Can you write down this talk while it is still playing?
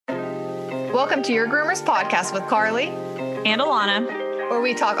Welcome to Your Groomers Podcast with Carly and Alana, where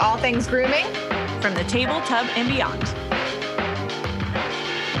we talk all things grooming from the table, tub, and beyond.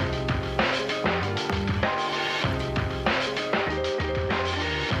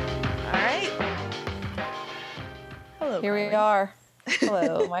 All right. Hello, Here Carly. we are.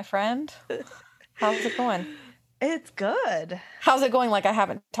 Hello, my friend. How's it going? It's good. How's it going? Like I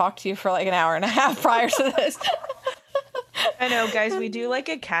haven't talked to you for like an hour and a half prior to this. I know, guys. We do like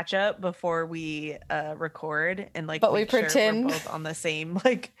a catch up before we record, and like, but we make sure pretend we're both on the same.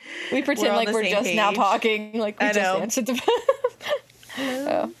 We pretend like we're just now talking. Like we I know. just answered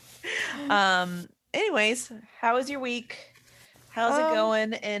the. Anyways, how was your week? How's it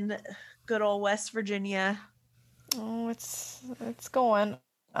going in good old West Virginia? Oh, it's going.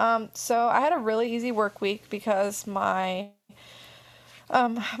 So I had a really easy work week because my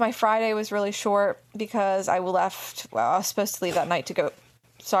Friday was really short because I was supposed to leave that night to go.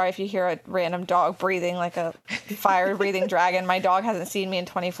 Sorry if you hear a random dog breathing like a fire-breathing dragon. My dog hasn't seen me in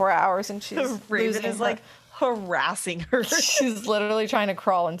 24 hours and she's Raven is like harassing her. She's literally trying to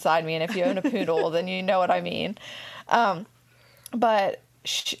crawl inside me. And if you own a poodle, then you know what I mean. So I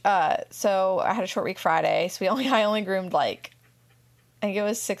had a short week Friday. So I only groomed I think it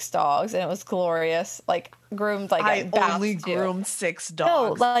was 6 dogs, and it was glorious. Groomed I only too. groomed 6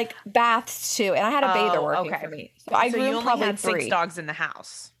 dogs. No, baths too, and I had a bather working for me. So I groomed you only probably had 3. 6 dogs in the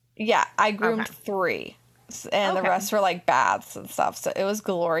house. Yeah, I groomed 3, and the rest were baths and stuff. So it was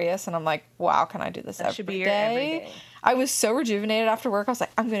glorious, and I'm like, wow, can I do this That should be every your day? every day. I was so rejuvenated after work. I was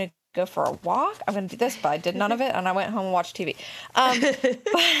like, I'm gonna go for a walk. I'm gonna do this, but I did none of it, and I went home and watched TV.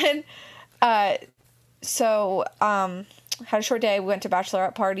 Had a short day. We went to a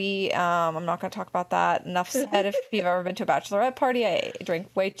bachelorette party. I'm not going to talk about that. Enough said. If you've ever been to a bachelorette party, I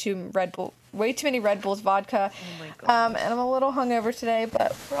drank way too many Red Bulls vodka. Oh my God. And I'm a little hungover today,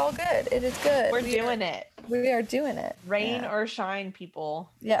 but we're all good. It is good. We're doing it. We are doing it. Rain or shine,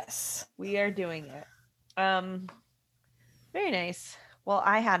 people. Yes. We are doing it. Very nice. Well,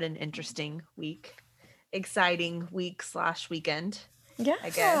 I had an interesting week. Exciting week / weekend. Yeah.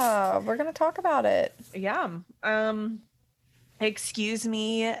 I guess. We're going to talk about it. Yeah. Excuse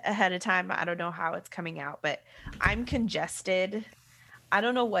me ahead of time. I don't know how it's coming out, but I'm congested. I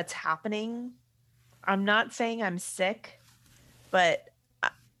don't know what's happening. I'm not saying I'm sick, but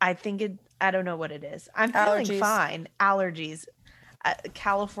I think I don't know what it is. I'm feeling fine. Allergies.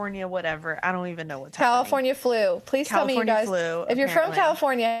 California, whatever. I don't even know what's California flu. Please tell me, you guys. Flu, if you're from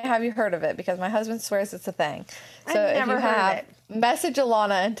California, have you heard of it? Because my husband swears it's a thing. So I've never heard it. Message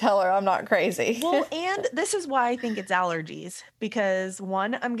Alana and tell her I'm not crazy. Well, and this is why I think it's allergies. Because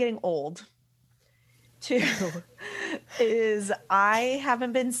 1, I'm getting old. 2 is I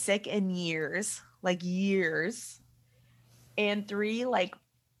haven't been sick in years. And 3,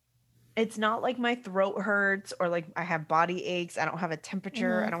 it's not like my throat hurts or I have body aches. I don't have a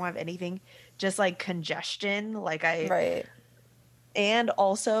temperature. Mm-hmm. I don't have anything. Just congestion. Right. And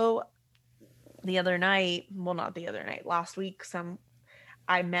also the other night, well, not the other night, last week,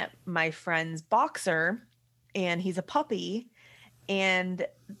 I met my friend's boxer and he's a puppy. And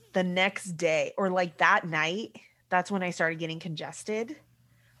the next day or that night, that's when I started getting congested.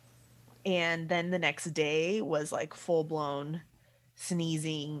 And then the next day was full blown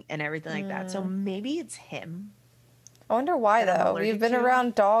sneezing and everything like that. So maybe it's him. I wonder why though. We've been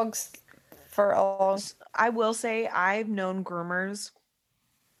around dogs for a long. I will say I've known groomers,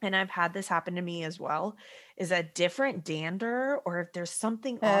 and I've had this happen to me as well, is a different dander, or if there's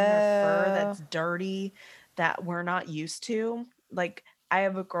something on their fur that's dirty that we're not used to. I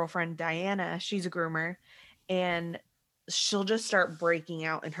have a girlfriend, Diana, she's a groomer, and she'll just start breaking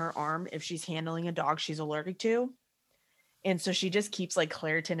out in her arm if she's handling a dog she's allergic to. And so she just keeps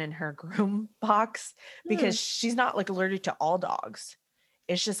Claritin in her groom box because she's not allergic to all dogs.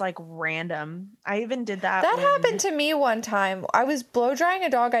 It's just random. I even did that. That happened to me one time. I was blow drying a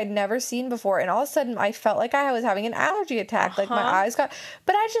dog I'd never seen before, and all of a sudden I felt like I was having an allergy attack. My eyes got,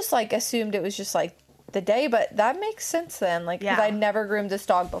 but I just assumed it was just the day. But that makes sense then, because I'd never groomed this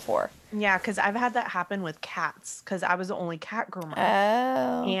dog before. Yeah, because I've had that happen with cats because I was the only cat groomer.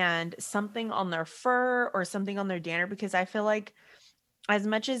 Oh. And something on their fur or something on their dander, because I feel as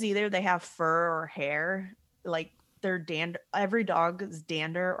much as either they have fur or hair, their dander, every dog's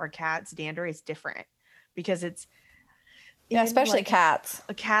dander or cat's dander is different because it's Yeah, especially cats.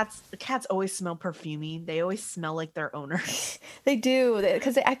 Cats always smell perfumey. They always smell like their owner. They do,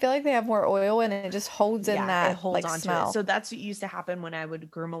 because I feel like they have more oil and it just holds in that it holds on smell. to it. So that's what used to happen when I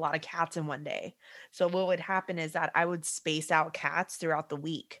would groom a lot of cats in one day. So what would happen is that I would space out cats throughout the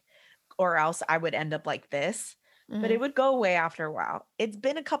week, or else I would end up like this. But it would go away after a while. It's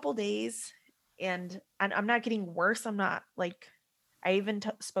been a couple days and I'm not getting worse. I'm not like, I even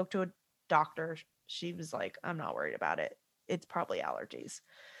spoke to a doctor. She was like, I'm not worried about it. It's probably allergies.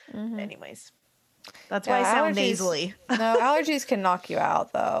 Anyways, that's why I sound nasally. No, allergies can knock you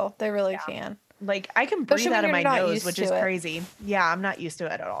out though. They really can. Like I can breathe out of my nose, which is crazy. Yeah, I'm not used to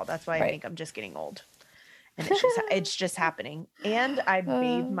it at all. That's why I think I'm just getting old. And it's just happening. And I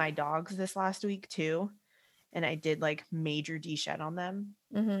bathed my dogs this last week too. And I did like major deshed on them.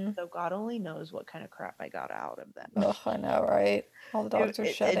 So God only knows what kind of crap I got out of them. Oh, I know, right? All the dogs are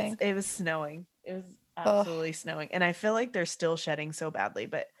shedding. It was snowing. It was absolutely snowing. And I feel like they're still shedding so badly,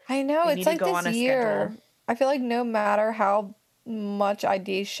 but I know it's like this year. I feel like no matter how much I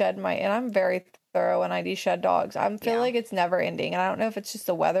deshed and I'm very thorough when I deshed dogs. I feel like it's never ending. And I don't know if it's just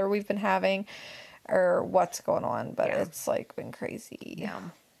the weather we've been having or what's going on, but it's like been crazy. Yeah.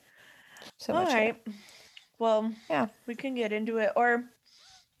 So much. All right. Well, yeah, we can get into it. Or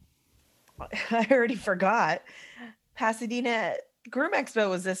I already forgot. Pasadena Groom Expo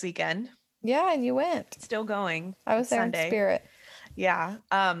was this weekend. Yeah, and you went. Still going. I was there Sunday. in spirit. Yeah.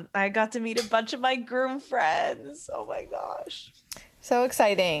 I got to meet a bunch of my groom friends. Oh my gosh. So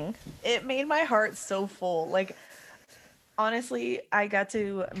exciting. It made my heart so full. Like, honestly, I got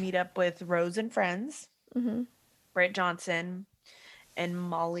to meet up with Rose and Friends, Britt Johnson, and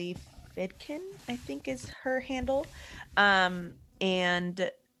Molly Fidkin, I think is her handle.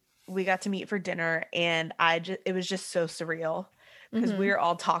 And we got to meet for dinner, and it was just so surreal because we were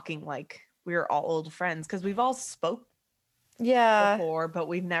all talking like we were all old friends because we've all spoke before, but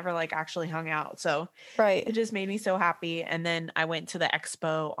we've never like actually hung out. So it just made me so happy. And then I went to the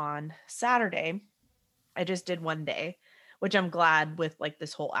expo on Saturday. I just did one day, which I'm glad with like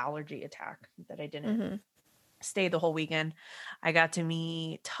this whole allergy attack that I didn't stay the whole weekend. I got to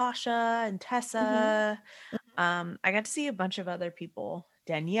meet Tasha and Tessa. I got to see a bunch of other people,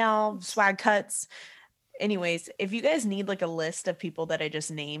 Danielle, Swag Cuts. Anyways, if you guys need like a list of people that I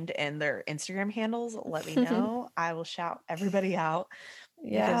just named and their Instagram handles, let me know. I will shout everybody out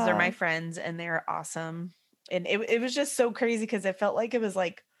because they're my friends and they're awesome. And it was just so crazy because it felt like it was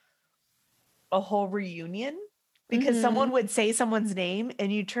like a whole reunion because someone would say someone's name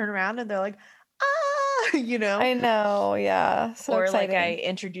and you turn around and they're like, you know? I know, yeah. So or exciting. like I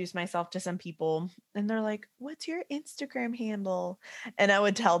introduce myself to some people and they're like, what's your Instagram handle? And I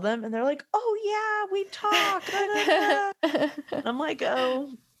would tell them and they're like, oh yeah, we talk. I'm like,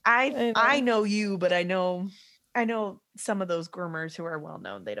 oh, I know you, but I know some of those groomers who are well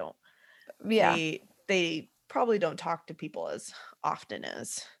known. They don't, they probably don't talk to people as often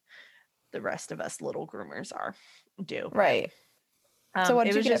as the rest of us little groomers do. Right. So what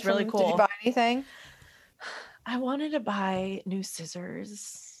did you get just really cool. Did you buy anything? I wanted to buy new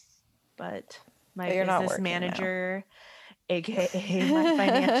scissors, but my business manager, aka my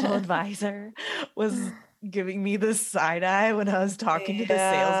financial advisor, was giving me the side eye when I was talking to the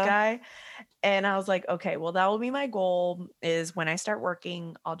sales guy. And I was like, okay, well, that will be my goal is when I start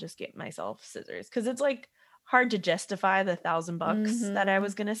working, I'll just get myself scissors. Cause it's like hard to justify the $1,000 that I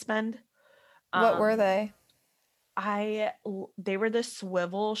was going to spend. What were they? They were the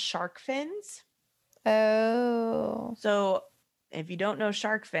swivel shark fins. Oh. So if you don't know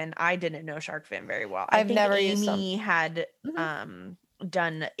shark fin, I didn't know shark fin very well. I've never used them. Amy had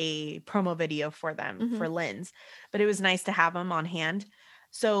done a promo video for them for Lynn's, but it was nice to have them on hand.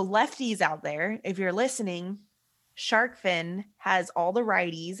 So lefties out there, if you're listening, shark fin has all the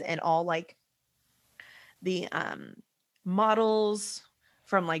righties and all like the models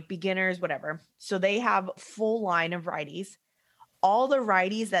from like beginners, whatever. So they have full line of righties. All the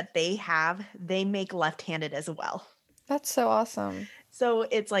righties that they have, they make left-handed as well. That's so awesome. So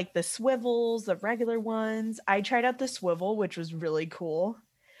it's like the swivels, the regular ones. I tried out the swivel, which was really cool.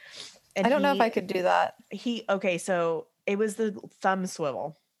 And I don't know if I could do that. So it was the thumb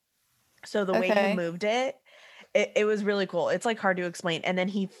swivel. So the way he moved it was really cool. It's like hard to explain. And then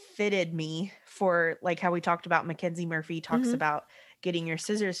he fitted me for like how we talked about Mackenzie Murphy talks about getting your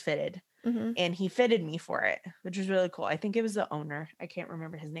scissors fitted. And he fitted me for it, which was really cool. I think it was the owner. I can't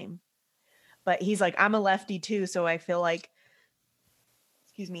remember his name. But he's like, I'm a lefty too. So I feel like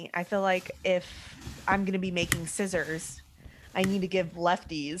if I'm going to be making scissors, I need to give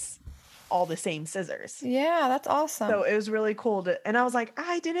lefties all the same scissors. Yeah, that's awesome. So it was really cool. And I was like,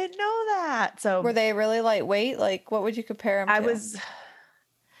 I didn't know that. So were they really lightweight? Like, what would you compare them to?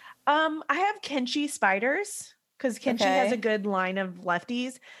 I have Kenshi spiders. Because Kenshi has a good line of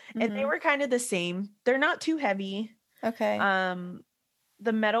lefties, and they were kind of the same. They're not too heavy. Okay.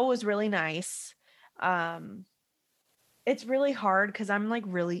 The metal was really nice. It's really hard because I'm like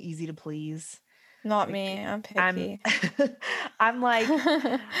really easy to please. Not me. I'm picky. I'm like,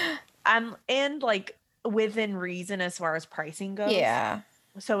 And like within reason as far as pricing goes. Yeah.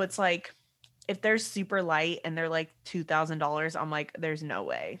 So it's like if they're super light and they're like $2,000, I'm like, there's no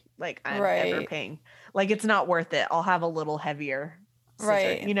way. Like I'm ever paying. Like it's not worth it. I'll have a little heavier scissor,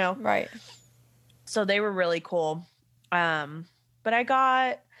 right. you know? Right. So they were really cool. But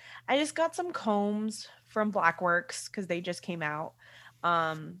I just got some combs from Blackworks because they just came out.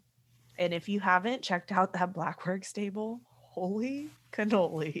 And if you haven't checked out that Blackworks table, holy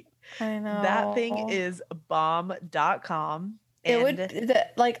cannoli. I know. That thing is bomb.com.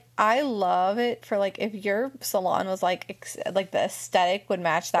 I love it for like if your salon was like the aesthetic would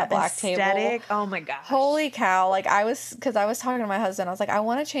match that black table. Oh my gosh. Holy cow. Like because I was talking to my husband, I was like, I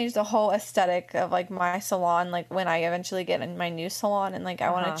want to change the whole aesthetic of like my salon, like when I eventually get in my new salon, and like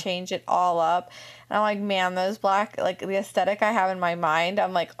I want to change it all up. And I'm like, man, those black, like the aesthetic I have in my mind,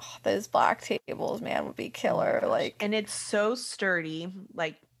 I'm like, oh, those black tables, man, would be killer. Like, and it's so sturdy.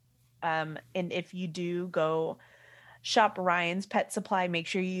 Like, and if you do go shop Ryan's Pet Supply, make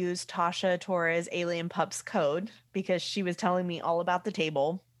sure you use Tasha Torres Alien Pups code because she was telling me all about the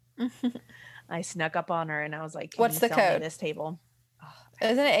table. I snuck up on her and I was like, what's the code? This table.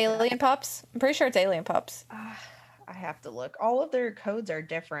 Isn't it Alien Pups? I'm pretty sure it's Alien Pups. I have to look. All of their codes are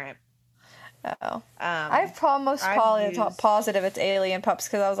different. Oh. I've probably positive it's Alien Pups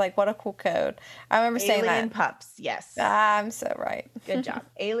because I was like, what a cool code. I remember saying that. Alien Pups, yes. I'm so right. Good job.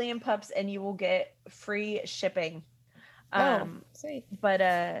 Alien Pups, and you will get free shipping. Sweet.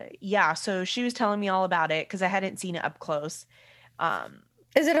 But yeah, so she was telling me all about it because I hadn't seen it up close.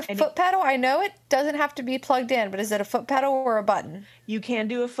 Is it a foot pedal? I know it doesn't have to be plugged in, but is it a foot pedal or a button? You can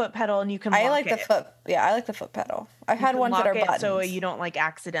do a foot pedal and you can lock it. I like the foot pedal. I've had ones that are buttons. So you don't like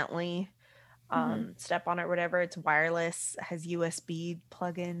accidentally step on it or whatever. It's wireless, has USB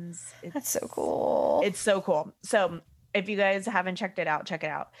plugins. That's so cool. It's so cool. So if you guys haven't checked it out, check it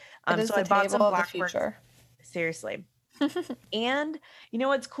out. So I bought some Blackworks. Seriously. And you know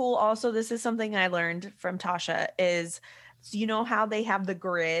what's cool also, this is something I learned from Tasha, is you know how they have the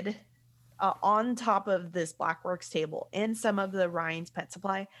grid on top of this Blackworks table in some of the Ryan's Pet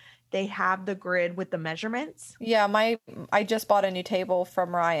Supply, they have the grid with the measurements. Yeah, I just bought a new table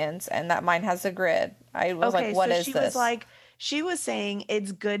from Ryan's and that mine has the grid. I was like, what is this? She was saying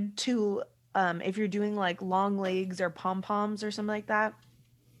it's good to if you're doing like long legs or pom-poms or something like that,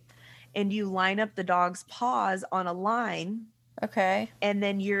 and you line up the dog's paws on a line. Okay. And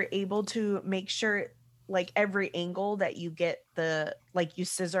then you're able to make sure like every angle that you get you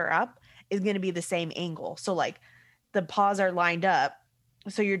scissor up is going to be the same angle. So like the paws are lined up.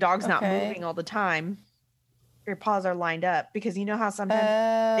 So your dog's not moving all the time. Your paws are lined up because you know how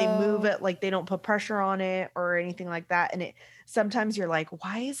sometimes they move it, like they don't put pressure on it or anything like that. And sometimes you're like,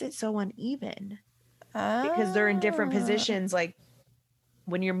 why is it so uneven? Because they're in different positions. Like,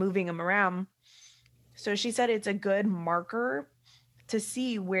 when you're moving them around. So she said it's a good marker to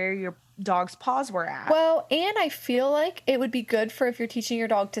see where your dog's paws were at. Well, and I feel like it would be good for if you're teaching your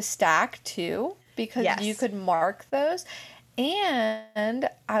dog to stack too, because you could mark those. And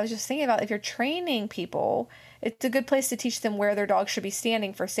I was just thinking about if you're training people, it's a good place to teach them where their dog should be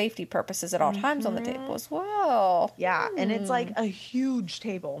standing for safety purposes at all times on the table as well. Yeah, and it's like a huge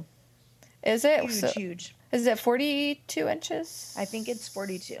table. Is it? Huge. Is it 42 inches? I think it's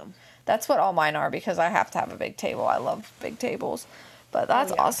 42. That's what all mine are because I have to have a big table. I love big tables. But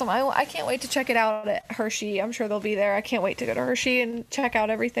that's awesome. I can't wait to check it out at Hershey. I'm sure they'll be there. I can't wait to go to Hershey and check out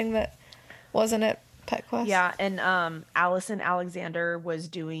everything that wasn't at Pet Quest. Yeah, and Allison Alexander was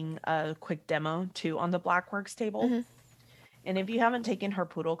doing a quick demo too on the Blackworks table. Mm-hmm. And if you haven't taken her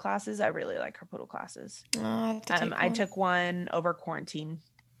poodle classes, I really like her poodle classes. I took one over quarantine,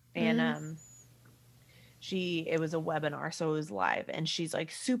 and it was a webinar, so it was live, and she's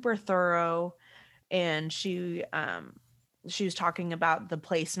like super thorough, and she was talking about the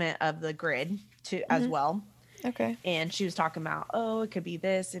placement of the grid too as well. Okay. And she was talking about, it could be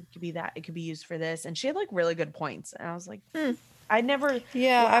this, it could be that, it could be used for this, and she had like really good points, and I was like, I've never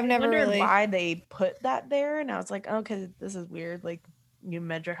wondered why they put that there, and I was like, okay, this is weird. Like, you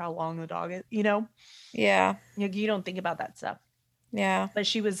measure how long the dog is, you know? Yeah. You don't think about that stuff. Yeah. But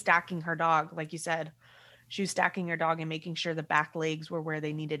she was stacking her dog, like you said. She was stacking her dog and making sure the back legs were where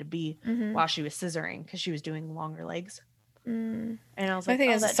they needed to be while she was scissoring, because she was doing longer legs. And I was like, I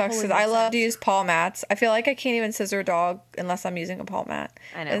think it sucks because I love to use paw mats. I feel like I can't even scissor a dog unless I'm using a paw mat.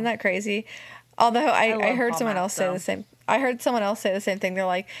 I know. Isn't that crazy? Although I heard someone else say the same. I heard someone else say the same thing. They're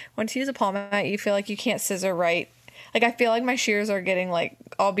like, once you use a paw mat, you feel like you can't scissor right. Like, I feel like my shears are getting like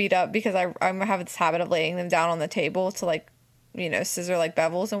all beat up because I have this habit of laying them down on the table to like, scissor like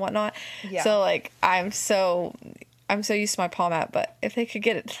bevels and whatnot. Yeah. So like I I'm so used to my paw mat, but if they could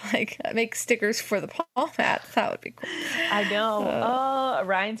get it, like, make stickers for the paw mats, that would be cool. I know.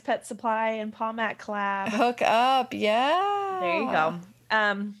 Ryan's Pet Supply and paw mat collab. Hook up, yeah. There you go.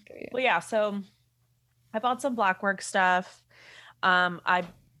 Well, yeah, so I bought some Blackwork stuff. I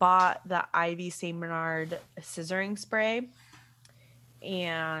bought the Ivy St. Bernard scissoring spray,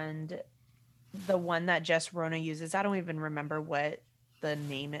 and the one that Jess Rona uses. I don't even remember what the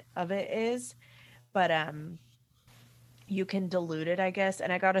name of it is, but you can dilute it, I guess.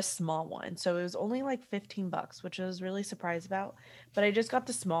 And I got a small one, so it was only like $15, which I was really surprised about. But I just got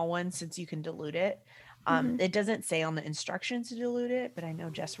the small one since you can dilute it. It doesn't say on the instructions to dilute it, but I know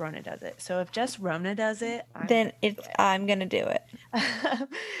Jess Rona does it. So if Jess Rona does it, I'm gonna do it.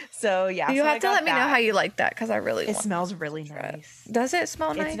 So yeah, you have to let me know how you like that, because I really it smells really nice. Does it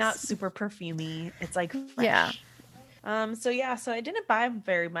smell nice? It's not super perfumey. It's like fresh. Yeah. So I didn't buy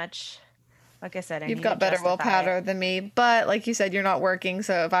very much. Like I said, you've got better willpower than me, but like you said, you're not working.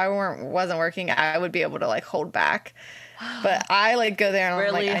 So if I wasn't working, I would be able to like hold back. But I like go there and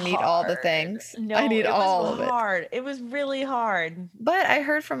really I'm like, I need all the things. No, I need all of it. Hard. It was really hard. But I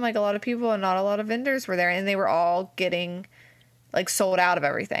heard from like a lot of people, and not a lot of vendors were there, and they were all getting like sold out of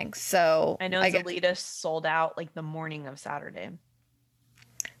everything. So I know Zelita sold out like the morning of Saturday.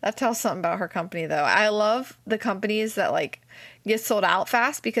 That tells something about her company, though. I love the companies that like get sold out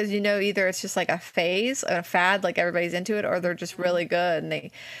fast, because either it's just like a phase, a fad, like everybody's into it, or they're just really good. And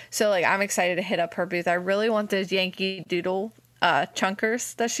so like I'm excited to hit up her booth. I really want those Yankee Doodle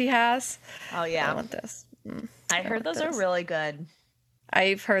chunkers that she has. Oh yeah, I want this. I heard those are really good.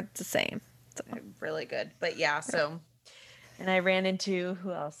 I've heard the same. So. Really good, but yeah. So, and I ran into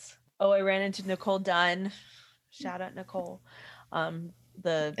who else? Oh, I ran into Nicole Dunn. Shout out Nicole.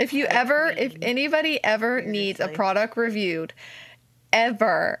 If anybody ever needs a product reviewed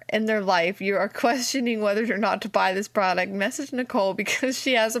ever in their life, you are questioning whether or not to buy this product, message Nicole, because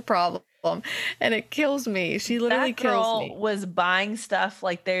she has a problem and it kills me. She literally kills me. That girl was buying stuff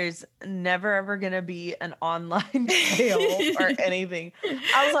like there's never ever gonna be an online sale or anything.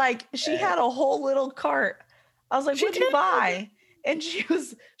 I was like, she had a whole little cart. I was like, what'd you buy? And she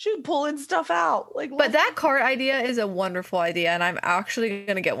was pulling stuff out. But that cart idea is a wonderful idea, and I'm actually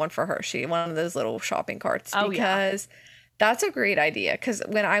gonna get one for her. One of those little shopping carts, because that's a great idea. Because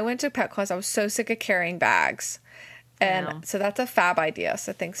when I went to Petclass, I was so sick of carrying bags, and so that's a fab idea.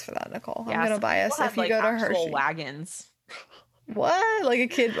 So thanks for that, Nicole. Yeah, I'm gonna buy us if you go to Hershey. Wagons. What? Like a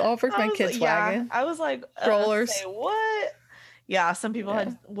kid offers my kids wagon? I was like, strollers. Say what? Yeah, some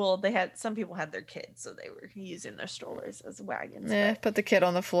people some people had their kids, so they were using their strollers as wagons. Yeah, put the kid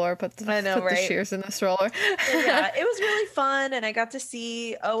on the floor, put the shears in the stroller. Yeah, it was really fun, and I got to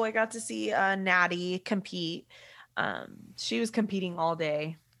see Natty compete. She was competing all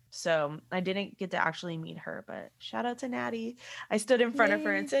day, so I didn't get to actually meet her, but shout out to Natty. I stood in front of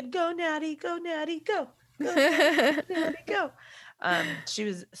her and said, "Go Natty, go Natty, go. Go Natty, go." She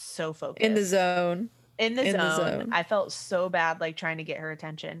was so focused. In the zone. In the zone. I felt so bad like trying to get her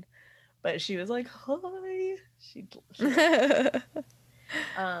attention, but she was like, hi.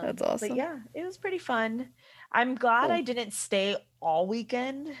 That's awesome. But yeah, it was pretty fun. I'm glad I didn't stay all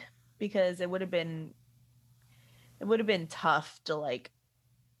weekend, because it would have been tough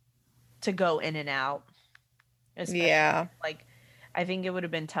to go in and out. Yeah. Like I think it would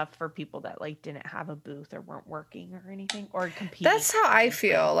have been tough for people that like didn't have a booth or weren't working or anything or competing. That's how I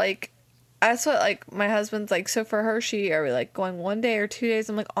feel. Like that's what, like, my husband's like, so for Hershey, are we, like, going 1 day or 2 days?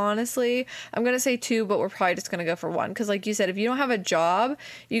 I'm like, honestly, I'm going to say 2, but we're probably just going to go for 1. Because, like you said, if you don't have a job,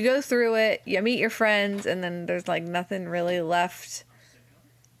 you go through it, you meet your friends, and then there's, like, nothing really left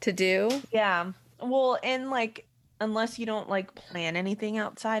to do. Yeah. Well, and, like, unless you don't, like, plan anything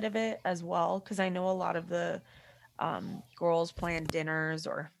outside of it as well. Because I know a lot of the girls plan dinners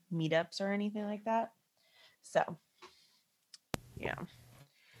or meetups or anything like that. So, yeah.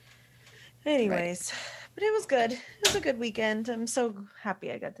 Anyways, but it was good. It was a good weekend. I'm so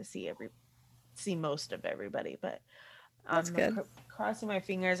happy I got to see most of everybody. But that's good. Crossing my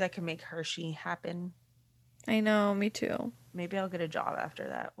fingers, I can make Hershey happen. I know, me too. Maybe I'll get a job after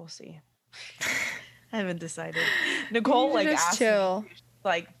that. We'll see. I haven't decided. Nicole like asked me,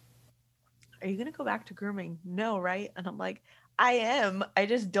 like, "Are you gonna go back to grooming?" No, right? And I'm like, I am. I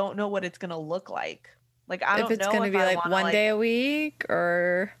just don't know what it's gonna look like. Like I don't know if it's gonna be like 1 day a week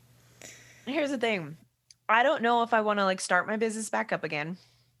or. Here's the thing. I don't know if I want to like start my business back up again.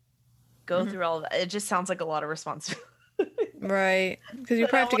 Go through all of that. It just sounds like a lot of responsibility. Right. Because you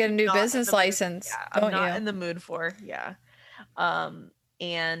probably have to get a new business license. Yeah, I'm not in the mood for. Yeah. And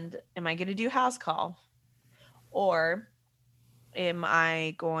am I going to do house call? Or am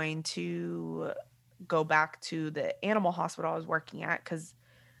I going to go back to the animal hospital I was working at, because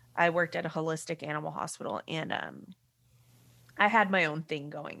I worked at a holistic animal hospital, and I had my own thing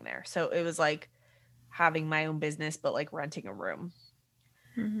going there. So it was like having my own business, but like renting a room.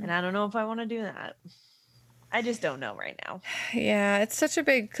 Mm-hmm. And I don't know if I want to do that. I just don't know right now. Yeah, it's such a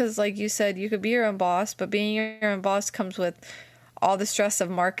big, because like you said, you could be your own boss, but being your own boss comes with all the stress of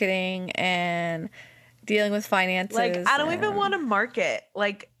marketing and dealing with finances. Like, I don't even want to market.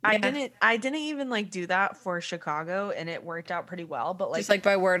 Like, I didn't even like do that for Chicago, and it worked out pretty well. But like, just like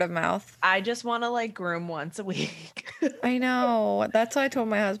by word of mouth. I just want to like groom once a week. I know. That's what I told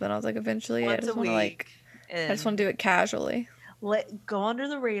my husband. I was like, eventually, I just want to like, I just want to do it casually. Let go under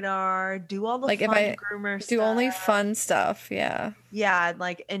the radar, do all the like fun if I groomer do stuff. only fun stuff. Yeah. Yeah,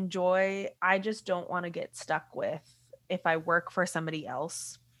 like enjoy. I just don't want to get stuck with, if I work for somebody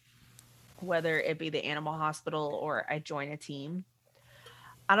else, whether it be the animal hospital or I join a team,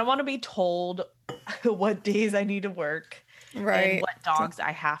 I don't want to be told what days I need to work, right, and what dogs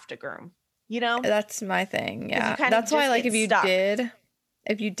I have to groom. You know, that's my thing. Yeah, that's why like if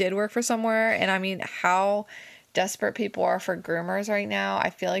you did work for somewhere, and I mean how desperate people are for groomers right now,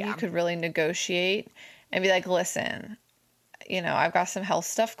 I feel like you could really negotiate and be like, listen, you know, I've got some health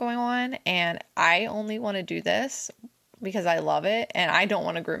stuff going on, and I only want to do this because I love it, and I don't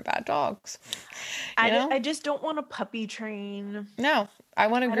want to groom bad dogs. I just don't want to puppy train. No, I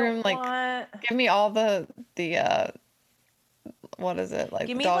want to groom give me all the what is it, like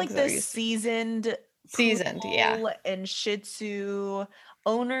give me dogs like the seasoned yeah, and Shih Tzu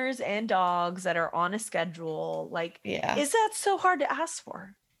owners and dogs that are on a schedule. Like, is that so hard to ask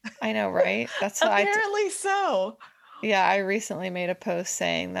for? I know, right? That's apparently so. Yeah, I recently made a post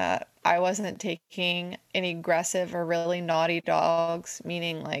saying that I wasn't taking any aggressive or really naughty dogs,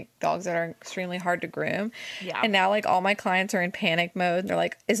 meaning like dogs that are extremely hard to groom. Yeah. And now like all my clients are in panic mode. They're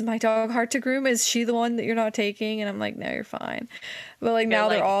like, is my dog hard to groom? Is she the one that you're not taking? And I'm like, no, you're fine. But like now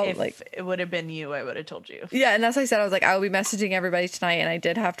they're all if like, it would have been you, I would have told you. Yeah, and that's what I said. I was like, I will be messaging everybody tonight, and I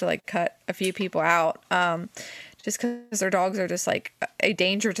did have to like cut a few people out. Just because their dogs are just like a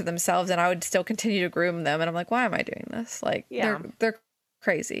danger to themselves, and I would still continue to groom them. And I'm like, why am I doing this? Like, they're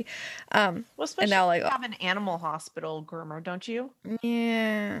crazy. Well, especially and now like you have an animal hospital groomer, don't you?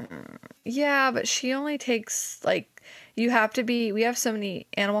 Yeah, but she only takes like, we have so many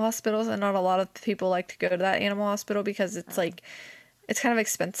animal hospitals, and not a lot of people like to go to that animal hospital because it's like, it's kind of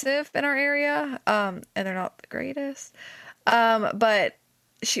expensive in our area, and they're not the greatest. But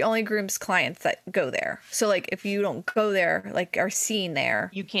she only grooms clients that go there. So like if you don't go there, like are seen there,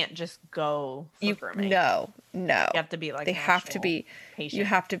 you can't just go for grooming. No. You have to be like they have to be patient. You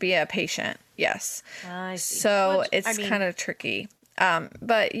have to be a patient. Yes. I see. So it's kind of tricky.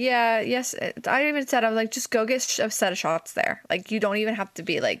 But yes, I even said, I was like, just go get a set of shots there. Like you don't even have to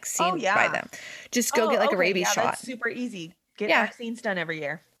be like seen by them. Just go get like a rabies shot. That's super easy. Get vaccines done every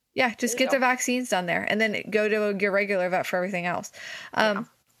year. Yeah, just get the vaccines done there, and then go to your regular vet for everything else. So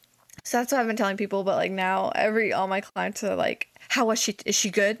that's what I've been telling people. But like now, all my clients are like, "How was she? Is she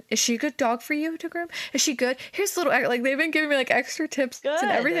good? Is she a good dog for you to groom? Is she good? Here's a little like they've been giving me like extra tips and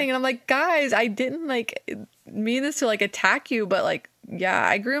everything." And I'm like, guys, I didn't like mean this to like attack you, but like, yeah,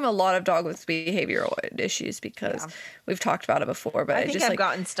 I groom a lot of dogs with behavioral issues because we've talked about it before. But I think I've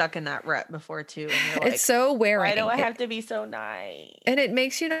gotten stuck in that rut before too. And you're like, it's so wearing. Why do I have to be so nice? And it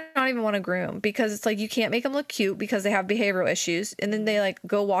makes you not even want to groom because it's like you can't make them look cute because they have behavioral issues, and then they like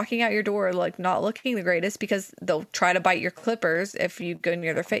go walking out your door like not looking the greatest because they'll try to bite your clippers if you go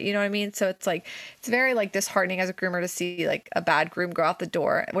near their fit. You know what I mean? So it's like it's very like disheartening as a groomer to see like a bad groom go out the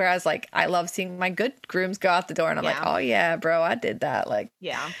door, whereas like I love seeing my good grooms go out the door, and I'm like, oh yeah, bro, I did that. Like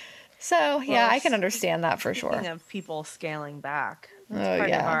So yeah, I can understand that for sure. Speaking of people scaling back, that's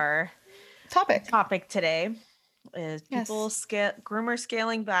part of our topic today is people groomers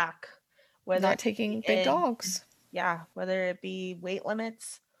scaling back, whether not taking big dogs. Yeah, whether it be weight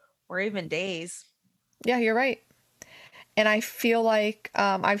limits or even days. Yeah, you're right. And I feel like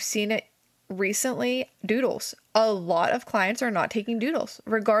I've seen it recently. Doodles. A lot of clients are not taking doodles,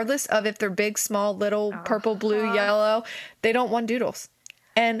 regardless of if they're big, small, little, purple, blue, yellow. They don't want doodles.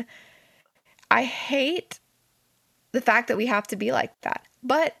 And I hate the fact that we have to be like that.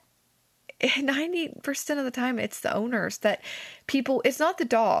 But 90% of the time, it's the owners that it's not the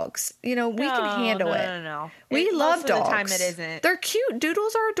dogs. You know, we can handle it. No. We love dogs. Most of the time it isn't. They're cute.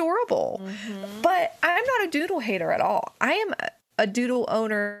 Doodles are adorable. Mm-hmm. But I'm not a doodle hater at all. I am a doodle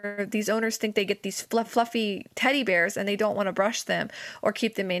owner. These owners think they get these fluffy teddy bears and they don't want to brush them or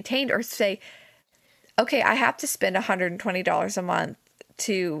keep them maintained or say, okay, I have to spend $120 a month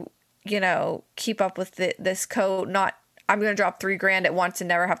to, you know, keep up with this coat. I'm going to drop $3,000 at once and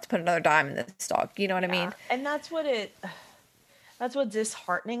never have to put another dime in this dog. You know what I mean? And that's what's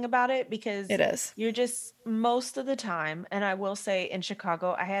disheartening about it, because it is. You're just, most of the time, and I will say in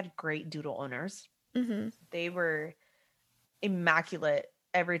Chicago, I had great doodle owners. Mm-hmm. They were immaculate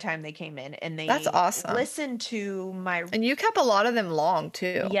every time they came in, and that's awesome. Listened to my, and you kept a lot of them long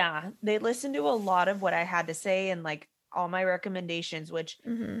too. Yeah, they listened to a lot of what I had to say and like all my recommendations, which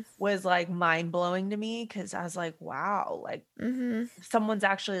was like mind blowing to me, because I was like, wow, like someone's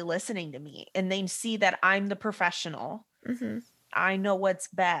actually listening to me, and they see that I'm the professional. I know what's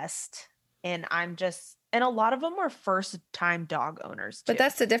best, and and a lot of them were first time dog owners too. But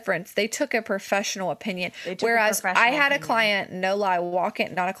that's the difference. They took a professional opinion. Whereas I had a client, no lie, walk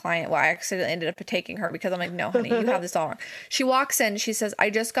in, not a client. Well, I actually ended up taking her because I'm like, no, honey, you have this all wrong. She walks in, she says, I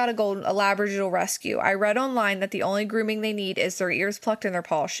just got a Labradoodle rescue. I read online that the only grooming they need is their ears plucked and their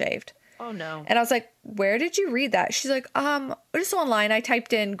paws shaved. Oh no. And I was like, where did you read that? She's like, just online. I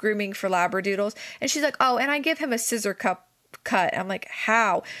typed in grooming for Labradoodles. And she's like, oh, and I give him a scissor cut. I'm like,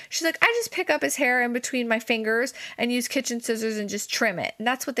 how? She's like, I just pick up his hair in between my fingers and use kitchen scissors and just trim it. And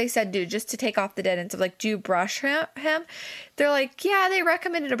that's what they said, do, just to take off the dead ends. Of like, do you brush him? They're like, yeah, they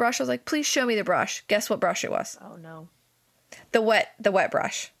recommended a brush. I was like, please show me the brush. Guess what brush it was? Oh no. The wet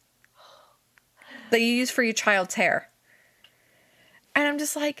brush that you use for your child's hair. And I'm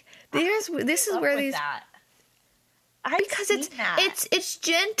just like, this is where these. That. Because it's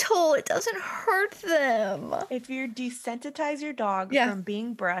gentle. It doesn't hurt them. If you desensitize your dog from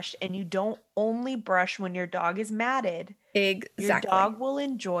being brushed, and you don't only brush when your dog is matted, exactly, your dog will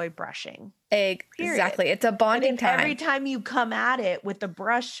enjoy brushing. Exactly. It's a bonding time. Every time you come at it with the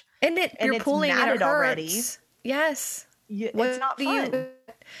brush and you're pulling matted it already. Yes. It's not fun.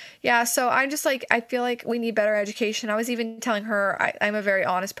 Yeah, so I'm just like, I feel like we need better education. I was even telling her, I'm a very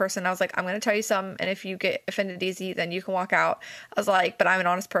honest person. I was like, I'm going to tell you something, and if you get offended easy, then you can walk out. I was like, but I'm an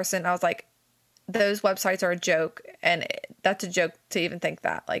honest person. I was like, those websites are a joke, and that's a joke to even think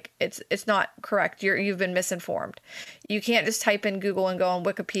that. Like, it's not correct. You've been misinformed. You can't just type in Google and go on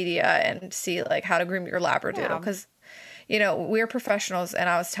Wikipedia and see, like, how to groom your Labradoodle, because, we're professionals, and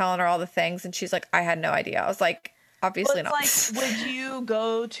I was telling her all the things, and she's like, I had no idea. I was like, obviously not. Like, would you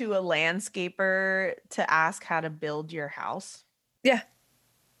go to a landscaper to ask how to build your house? Yeah.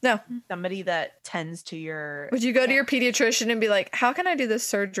 No. Somebody that tends to your... Would you go to your pediatrician and be like, how can I do this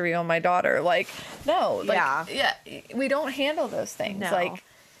surgery on my daughter? Like, no. Like, yeah. We don't handle those things. No. Like,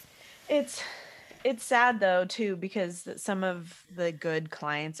 it's sad though too, because some of the good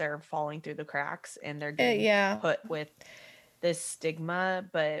clients are falling through the cracks, and they're getting put with this stigma.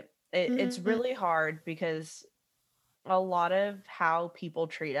 But it's really hard, because a lot of how people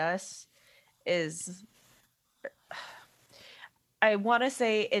treat us is, I want to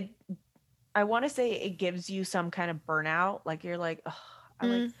say it gives you some kind of burnout. Like, you're like,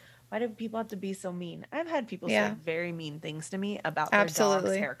 why do people have to be so mean? I've had people say very mean things to me about their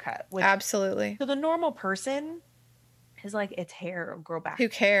dog's haircut. Which, absolutely. So the normal person is like, it's hair, it'll grow back. Who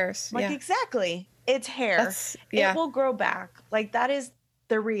cares? Like, exactly. It's hair. It will grow back. Like, that is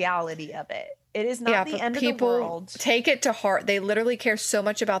the reality of it. It is not the end of the world. People take it to heart. They literally care so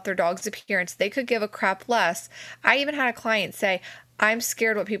much about their dog's appearance. They could give a crap less. I even had a client say, I'm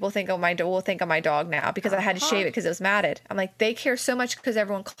scared what people will think of my dog now, because I had to shave it because it was matted. I'm like, they care so much because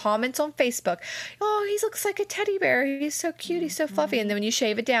everyone comments on Facebook, oh, he looks like a teddy bear. He's so cute. He's so fluffy. And then when you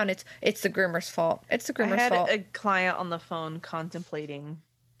shave it down, it's the groomer's fault. It's the groomer's fault. I had a client on the phone contemplating,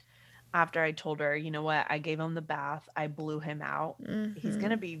 after I told her, you know what, I gave him the bath. I blew him out. He's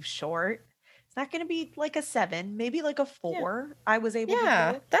going to be short. It's not going to be like a 7, maybe like a 4. Yeah. I was able to do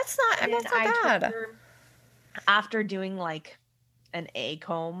it. That's not bad. After doing like an A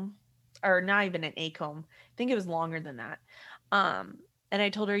comb, or not even an A comb, I think it was longer than that. And I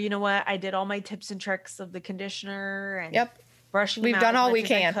told her, you know what, I did all my tips and tricks of the conditioner and brushing. We've done all we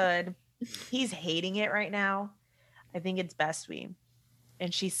can. He's hating it right now. I think it's best we.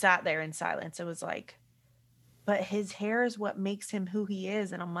 And she sat there in silence. It was like, but his hair is what makes him who he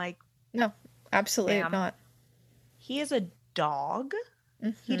is. And I'm like, no. Absolutely not. He is a dog.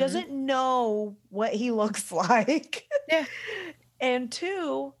 He doesn't know what he looks like. Yeah. And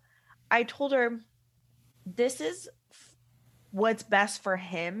 2, I told her, this is what's best for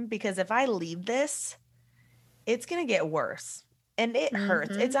him, because if I leave this, it's going to get worse. And it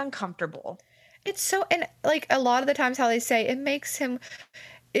hurts. It's uncomfortable. It's so, and like a lot of the times how they say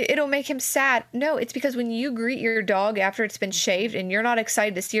it'll make him sad. No, it's because when you greet your dog after it's been shaved and you're not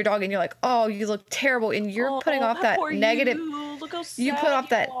excited to see your dog and you're like, oh, you look terrible, and you're putting off that negative, Look how sad you put off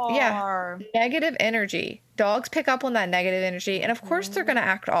that are. negative energy. Dogs pick up on that negative energy, and of course they're going to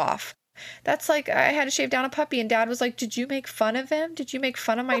act off. That's like, I had to shave down a puppy and Dad was like, did you make fun of him? Did you make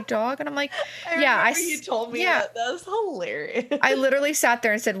fun of my dog? And I'm like, you told me that. That was hilarious. I literally sat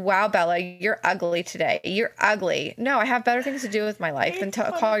there and said, wow, Bella, you're ugly today. You're ugly. No, I have better things to do with my life than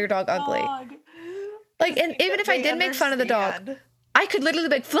to call your dog ugly. Like, and even if I did make fun of the dog, I could literally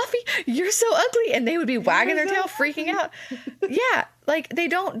be like, Fluffy, you're so ugly. And they would be wagging their tail, freaking out. Yeah. Like,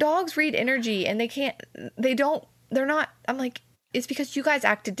 dogs read energy and they're not, I'm like, it's because you guys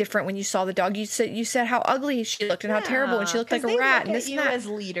acted different when you saw the dog. You said how ugly she looked and how terrible, and she looked like a rat. And this and that. As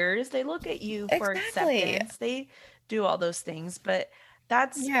leaders, they look at you for acceptance. They do all those things, but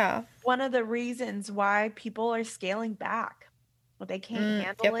that's one of the reasons why people are scaling back. They can't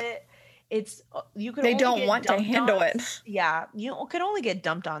handle it. It's they don't want to handle it. Yeah, you could only get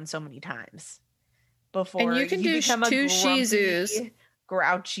dumped on so many times before and you can do become two a Shih Tzus,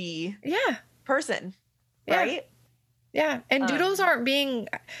 grouchy person, right? Yeah, and doodles aren't being.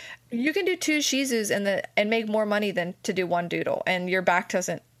 You can do 2 Shih Tzus and make more money than to do 1 doodle, and your back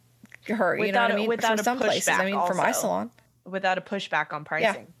doesn't hurt. You know what I mean? Without for some places, I mean, for my salon, without a pushback on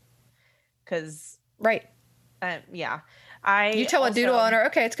pricing, because right, you tell a doodle owner,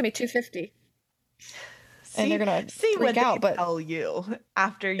 okay, it's gonna be $250, and they're gonna freak out. But tell you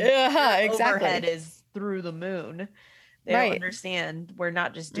after overhead is through the moon, they don't understand. We're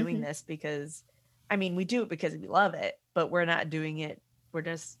not just doing this because. I mean, we do it because we love it, but we're not doing it. We're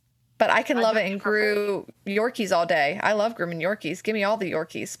just. But I can love it and groom Yorkies all day. I love grooming Yorkies. Give me all the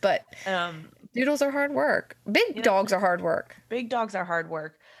Yorkies. But doodles are hard work. Big dogs are hard work. Big dogs are hard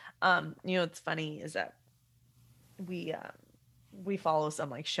work. What's funny is that we follow some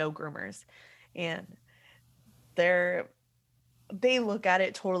like show groomers, and they look at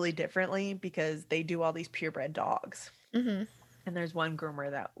it totally differently because they do all these purebred dogs. Mm-hmm. And there's one groomer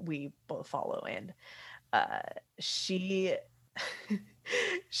that we both follow, and she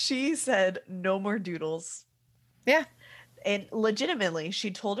said no more doodles. Yeah. And legitimately, she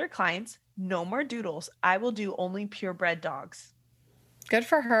told her clients, no more doodles. I will do only purebred dogs. Good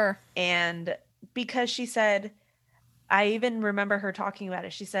for her. And because she said, I even remember her talking about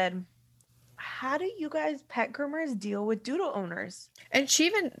it. She said, how do you guys pet groomers deal with doodle owners? And she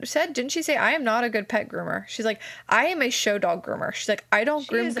even said, didn't she say, I am not a good pet groomer? She's like, I am a show dog groomer. She's like, I don't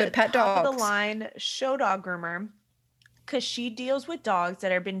groom good pet dogs. Top of the line show dog groomer, because she deals with dogs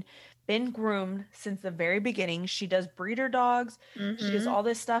that have been groomed since the very beginning. She does breeder dogs. Mm-hmm. She does all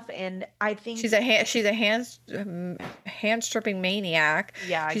this stuff, and I think she's a hand stripping maniac.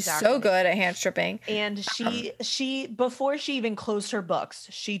 Yeah, she's so good at hand stripping. And she before she even closed her books,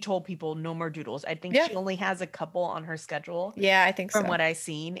 she told people no more doodles. I think she only has a couple on her schedule. Yeah, I think from what I've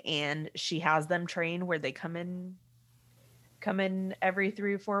seen, and she has them trained where they come in every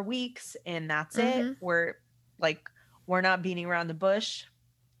 3 or 4 weeks, and that's it. We're not beating around the bush.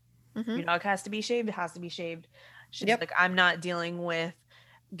 Mm-hmm. Your dog has to be shaved. It has to be shaved. She's like, I'm not dealing with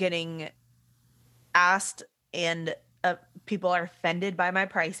getting asked and people are offended by my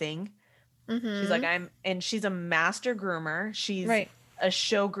pricing. Mm-hmm. She's like, she's a master groomer. She's a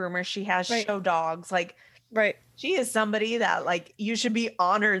show groomer. She has show dogs. Like, she is somebody that like you should be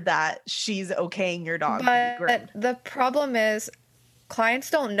honored that she's okaying your dog. But the problem is, clients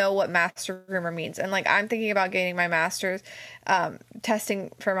don't know what master groomer means. And like, I'm thinking about getting my master's,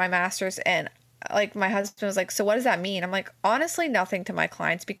 testing for my master's, and like my husband was like, so what does that mean? I'm like, honestly, nothing to my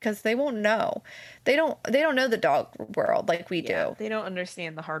clients, because they won't know. They don't know the dog world like we do. They don't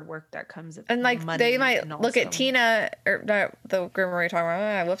understand the hard work that comes with and like they might look at Tina or the groomer we're talking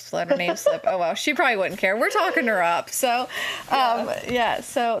about. Whoops, let her name slip. Oh well, she probably wouldn't care. We're talking her up. So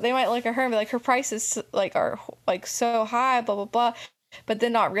so they might look at her and be like, her prices like are like so high, blah blah blah. But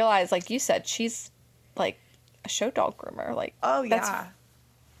then not realize, like you said, she's like a show dog groomer. Like, that's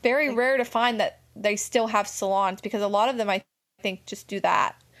very rare to find that they still have salons, because a lot of them, I think, just do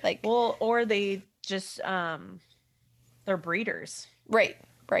that. Like, well, or they just they're breeders. Right.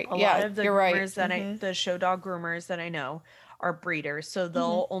 A lot of the groomers that the show dog groomers that I know are breeders, so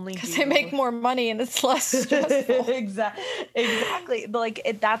they'll only because they make more money and it's less stressful. Exactly.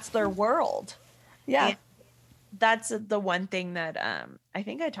 Like that's their world. Yeah. And that's the one thing that I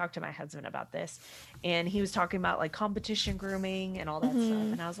think I talked to my husband about this, and he was talking about like competition grooming and all that stuff,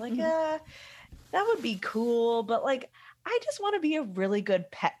 and I was like, that would be cool, but like I just want to be a really good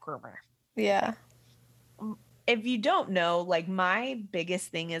pet groomer. Yeah. If you don't know, like my biggest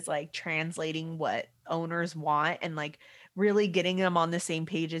thing is like translating what owners want and like really getting them on the same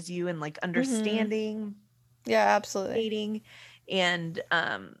page as you and like understanding. Yeah, absolutely. And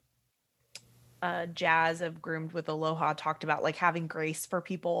Jazz of Groomed with Aloha talked about like having grace for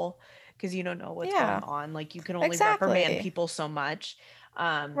people because you don't know what's going on. Like you can only reprimand people so much.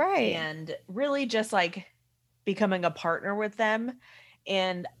 Right. And really just like becoming a partner with them.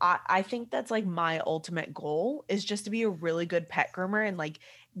 And I think that's like my ultimate goal is just to be a really good pet groomer and like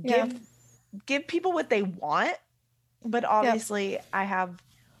give people what they want. But obviously I have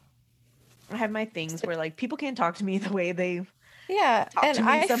my things where like people can't talk to me the way they talk to me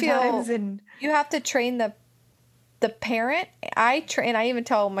I sometimes. And you have to train the parent. I even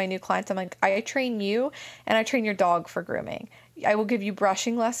tell my new clients, I'm like, I train you and I train your dog for grooming. I will give you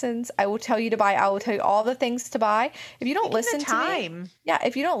brushing lessons. I will tell you to buy. I will tell you all the things to buy. If you don't listen to me,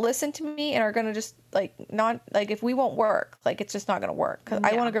 if you don't listen to me and are going to just like not like if we won't work, like it's just not going to work. Because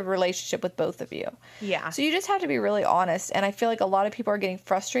I want a good relationship with both of you. Yeah. So you just have to be really honest. And I feel like a lot of people are getting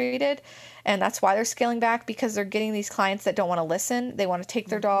frustrated, and that's why they're scaling back because they're getting these clients that don't want to listen. They want to take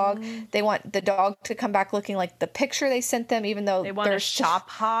their dog. They want the dog to come back looking like the picture they sent them, even though they want to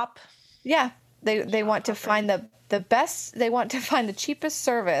shop hop. Yeah. They want to find the best, they want to find the cheapest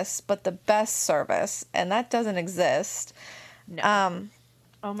service, but the best service, and that doesn't exist. No.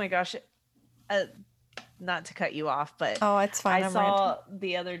 Oh my gosh. Not to cut you off, but it's fine. I saw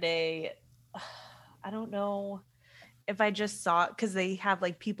the other day, I don't know if I just saw it because they have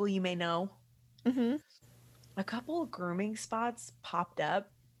like people you may know. Mm-hmm. A couple of grooming spots popped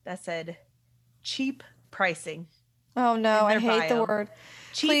up that said cheap pricing. Oh no, I hate the word.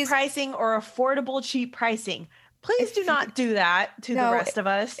 Cheap pricing or affordable cheap pricing. Please do not do that to the rest of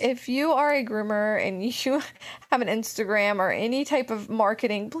us. If you are a groomer and you have an Instagram or any type of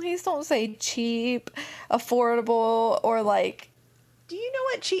marketing, please don't say cheap, affordable, or like... Do you know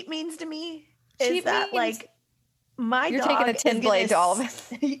what cheap means to me? Cheap means like my you're dog taking a 10 blade to all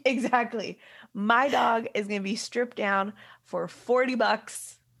of it. Exactly. My dog is going to be stripped down for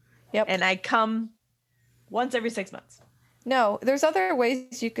 $40. Yep. And I come once every 6 months. No, there's other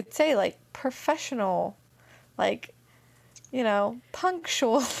ways you could say like professional, like, you know,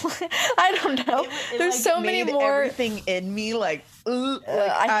 punctual. I don't know. There's like so many more. Everything in me, like,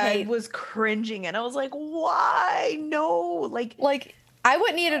 I was cringing, and I was like, "Why? No!" Like I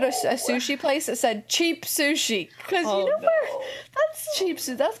wouldn't eat at a sushi place that said cheap sushi because that's cheap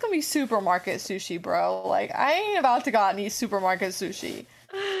sushi. That's gonna be supermarket sushi, bro. Like I ain't about to go out and eat supermarket sushi.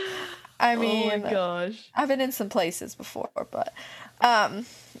 I mean, oh my gosh, I've been in some places before, but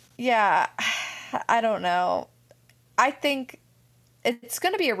yeah, I don't know. I think it's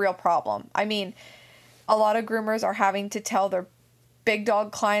going to be a real problem. I mean, a lot of groomers are having to tell their big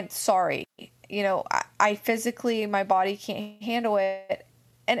dog clients, sorry, you know, I physically, my body can't handle it.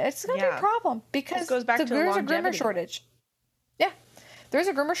 And it's going to be a problem because goes back to there's a groomer shortage. Yeah, there's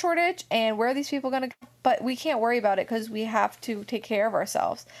a groomer shortage, and where are these people going to go? But we can't worry about it because we have to take care of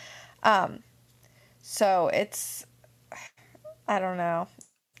ourselves. So it's, I don't know.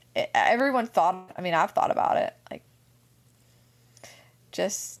 Everyone thought, I mean, I've thought about it, like,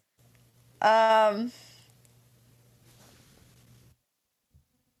 just, but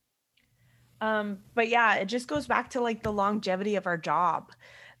yeah, it just goes back to like the longevity of our job.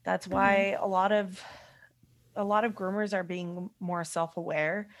 That's why a lot of groomers are being more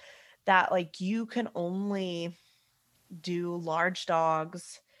self-aware that like you can only do large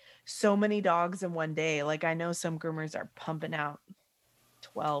dogs, so many dogs in one day. Like I know some groomers are pumping out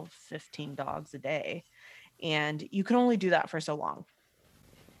 12, 15 dogs a day, and you can only do that for so long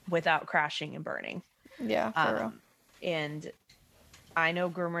without crashing and burning. Yeah, for real. And I know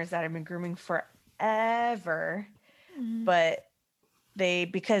groomers that have been grooming forever, but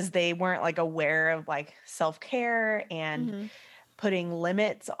because they weren't like aware of like self-care and putting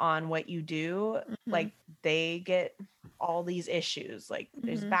limits on what you do, like they get all these issues. Like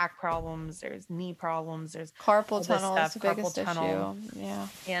there's back problems, there's knee problems, there's carpal tunnel is the biggest issue. Yeah.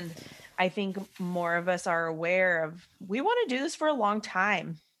 And I think more of us are aware of, we want to do this for a long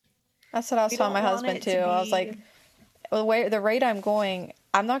time. That's what I was telling my husband too. I was like, well, the rate I'm going,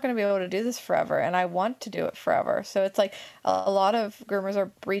 I'm not going to be able to do this forever, and I want to do it forever. So it's like a lot of groomers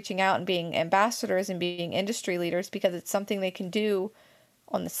are reaching out and being ambassadors and being industry leaders because it's something they can do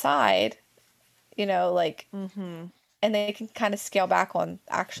on the side, you know, like, and they can kind of scale back on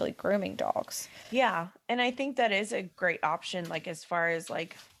actually grooming dogs. Yeah. And I think that is a great option. Like, as far as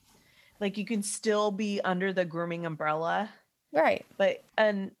like you can still be under the grooming umbrella. Right. But,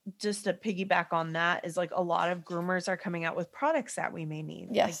 and just to piggyback on that is like a lot of groomers are coming out with products that we may need.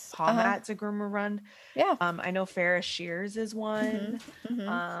 Yes. Like Pommat's a groomer run. Yeah. I know Ferris Shears is one.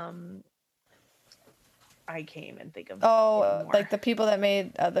 I can't even think of like the people that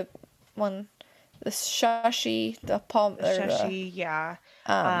made the Shashi, the Palm. Shashi, yeah.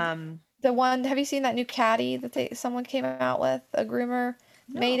 The one, have you seen that new caddy that someone came out with? A groomer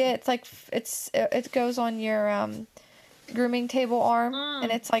made it. It's like it goes on your grooming table arm,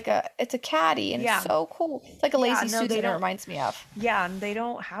 and it's a caddy, and it's so cool. It's like a lazy Susan. It reminds me of. Yeah, and they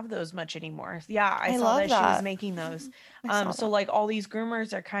don't have those much anymore. Yeah, I saw love that she was making those. So like all these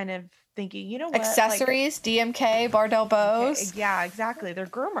groomers are kind of thinking, you know what? Accessories, DMK, Bardell Bows. Okay, yeah, exactly. They're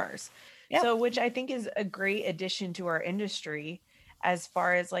groomers. Yep. So which I think is a great addition to our industry, as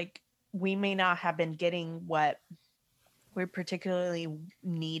far as like we may not have been getting what we particularly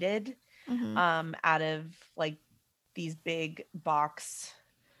needed out of like these big box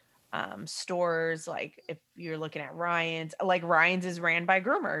stores. Like if you're looking at Ryan's is ran by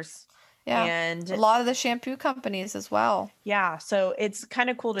groomers. Yeah, and a lot of the shampoo companies as well. Yeah, so it's kind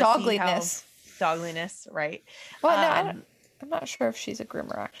of cool to see how dogliness, right? Well, no, I'm not sure if she's a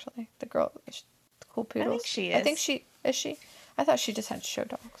groomer actually. The girl, the cool poodles. I think she is. I think she is. She. I thought she just had show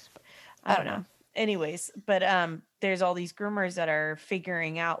dogs. But I don't know. Anyways, but there's all these groomers that are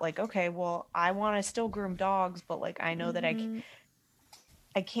figuring out like, okay, well, I want to still groom dogs, but like I know that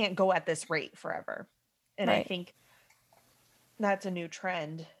I can't go at this rate forever. And I think that's a new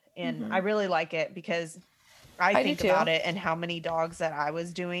trend, and I really like it because I think about it and how many dogs that I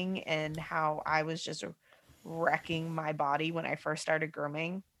was doing and how I was just wrecking my body when I first started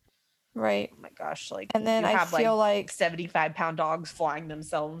grooming. Right. Oh my gosh, like, and then I feel like 75-pound dogs flying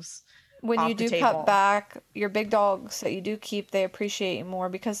themselves when off you do cut back your big dogs that you do keep, they appreciate you more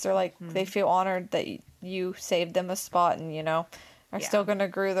because they're like they feel honored that you saved them a spot, and you know are still gonna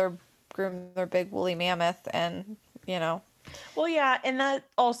groom their big woolly mammoth, and you know. Well, yeah, and that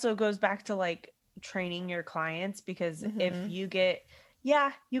also goes back to like training your clients, because if you get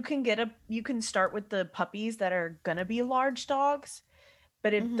you can start with the puppies that are gonna be large dogs,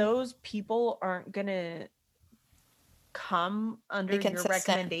 but if those people aren't gonna come under your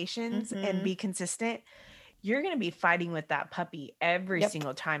recommendations and be consistent, you're going to be fighting with that puppy every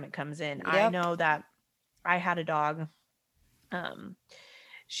single time it comes in. I know that I had a dog.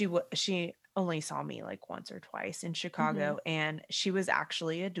 She only saw me like once or twice in Chicago, and she was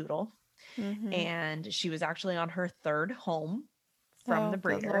actually a doodle, and she was actually on her third home from the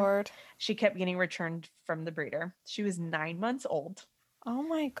breeder. Lord. She kept getting returned from the breeder. She was 9 months old. Oh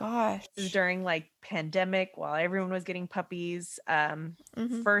my gosh. This was during like pandemic while everyone was getting puppies.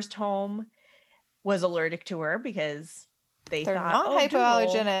 First home was allergic to her because they're thought, not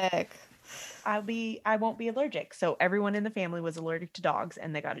hypoallergenic. I won't be allergic. So everyone in the family was allergic to dogs,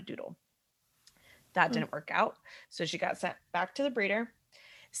 and they got a doodle. That didn't work out. So she got sent back to the breeder.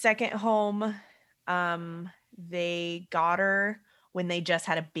 Second home, they got her when they just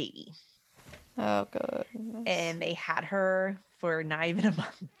had a baby. Oh, good. And they had her for not even a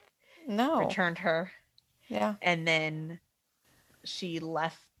month. No. Returned her. Yeah. And then she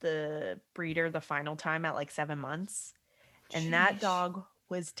left the breeder the final time at like 7 months. And that dog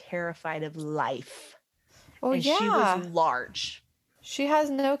was terrified of life. Oh, and she was large. She has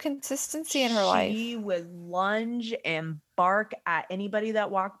no consistency in her life. She would lunge and bark at anybody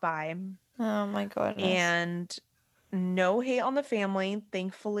that walked by. Oh my goodness. And no hate on the family.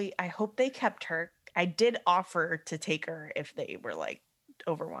 Thankfully, I hope they kept her. I did offer to take her if they were like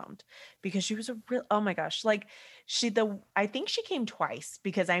overwhelmed, because she was a real, oh my gosh. Like I think she came twice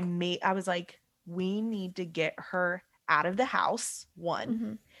because I was like, we need to get her out of the house.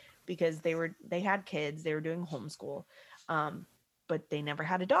 One, because they had kids, they were doing homeschool. But they never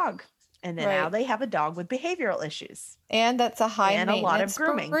had a dog. And then now they have a dog with behavioral issues. And that's a high and a lot of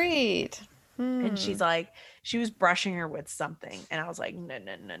grooming breed. And she's like, she was brushing her with something. And I was like,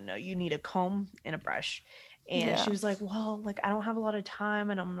 no, you need a comb and a brush. And she was like, well, like, I don't have a lot of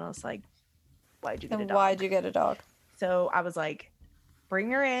time. And I'm just like, why'd you get a dog? Why'd you get a dog? So I was like,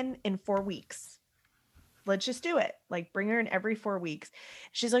 bring her in 4 weeks. Let's just do it. Like, bring her in every 4 weeks.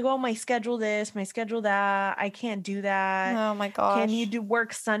 She's like, oh, my schedule this, my schedule that. I can't do that. Oh my gosh. Can you do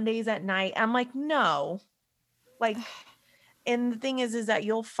work Sundays at night? I'm like, no. Like, and the thing is that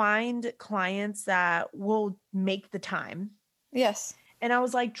you'll find clients that will make the time. Yes. And I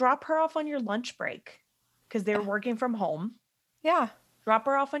was like, drop her off on your lunch break, because they were working from home. Yeah. Drop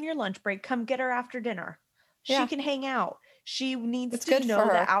her off on your lunch break. Come get her after dinner. She can hang out. She needs to know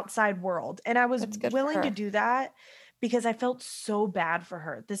the outside world. And I was willing to do that because I felt so bad for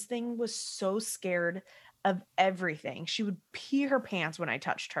her. This thing was so scared of everything. She would pee her pants when I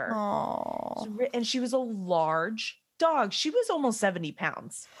touched her. Aww. And she was a large dog. She was almost 70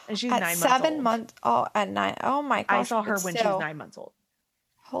 pounds. And she was 9 months old. 7 months. Oh, at 9. Oh my gosh. I saw her when she was 9 months old.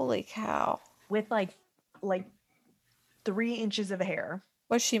 Holy cow. With like 3 inches of hair.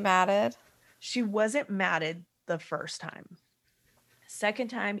 Was she matted? She wasn't matted the first time. Second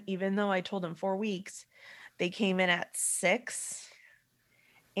time, even though I told them 4 weeks, they came in at 6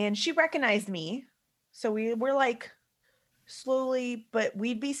 and she recognized me. So we were like slowly, but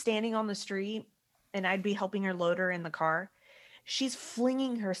we'd be standing on the street and I'd be helping her load her in the car. She's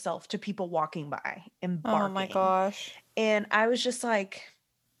flinging herself to people walking by and barking. Oh my gosh. And I was just like,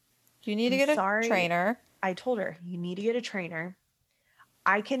 you need to get a trainer. I told her, you need to get a trainer.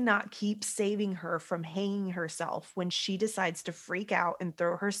 I cannot keep saving her from hanging herself when she decides to freak out and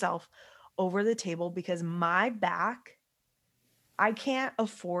throw herself over the table because my back, I can't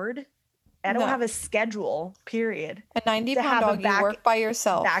afford. I don't have a schedule, period. A 90-pound dog, you work by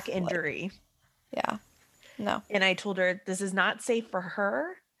yourself. Back injury. Yeah. No. And I told her, this is not safe for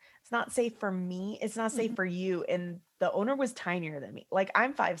her. It's not safe for me. It's not safe for you. And the owner was tinier than me. Like,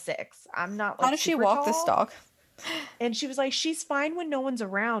 I'm 5'6". I'm not like, how does she walk this dog? And she was like, she's fine when no one's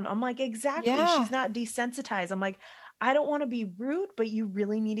around. I'm like, exactly. Yeah. She's not desensitized. I'm like, I don't want to be rude, but you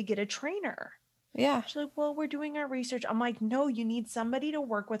really need to get a trainer. Yeah. She's like, well, we're doing our research. I'm like, no, you need somebody to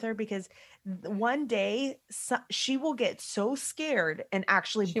work with her because one day she will get so scared and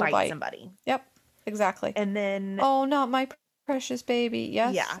actually bite somebody. Yep, exactly. And then, oh, not my precious baby.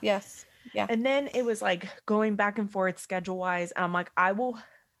 Yes. Yeah. Yes. Yeah. And then it was like going back and forth schedule wise. I'm like, I will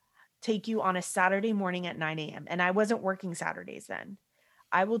take you on a Saturday morning at 9 a.m. And I wasn't working Saturdays then.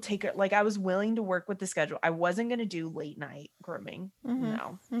 I will take it. Like, I was willing to work with the schedule. I wasn't going to do late night grooming.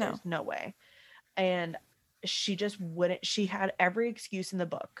 No, there's no way. And she just wouldn't. She had every excuse in the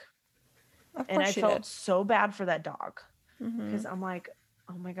book. And I felt so bad for that dog because I'm like,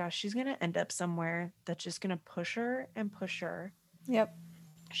 oh my gosh, she's going to end up somewhere that's just going to push her and push her. Yep.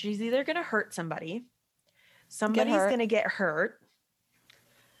 She's either going to hurt somebody. Somebody's going to get hurt.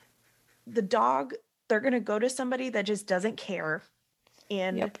 The dog, they're going to go to somebody that just doesn't care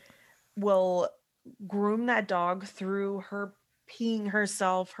and will groom that dog through her peeing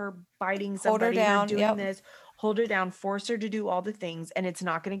herself, her biting somebody, her doing this, hold her down, force her to do all the things, and it's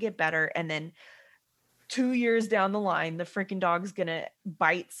not going to get better. And then 2 years down the line, the freaking dog's going to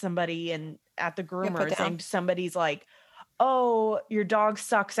bite somebody and at the groomers, and somebody's like, oh, your dog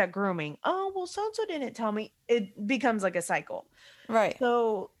sucks at grooming. Oh, well, so-and-so didn't tell me. It becomes like a cycle. Right.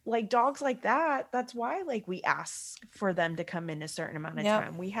 So like dogs like that, that's why like we ask for them to come in a certain amount of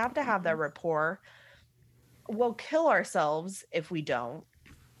time. We have to have that rapport. We'll kill ourselves if we don't.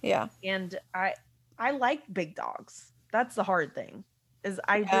 Yeah. And I like big dogs. That's the hard thing. Is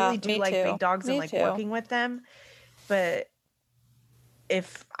I really do like big dogs and like working with them. But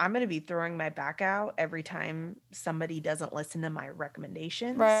if I'm going to be throwing my back out every time somebody doesn't listen to my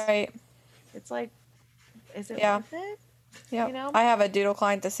recommendations, right? It's like, is it worth it? Yeah, you know? I have a doodle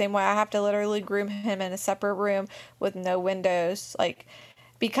client the same way. I have to literally groom him in a separate room with no windows, like,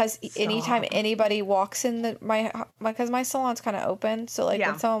 because anytime anybody walks in because my salon's kind of open, so like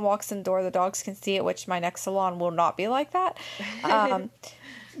when someone walks in the door, the dogs can see it, which my next salon will not be like that.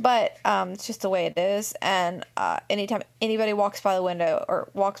 But it's just the way it is. And anytime anybody walks by the window or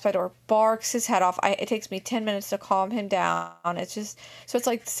walks by the door, barks his head off, it takes me 10 minutes to calm him down. It's just, so it's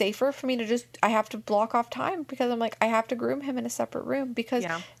like safer for me to I have to block off time because I'm like, I have to groom him in a separate room because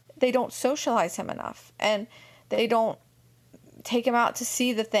they don't socialize him enough. And they don't take him out to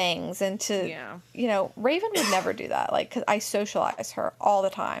see the things and to, you know, Raven would never do that. Like, cause I socialize her all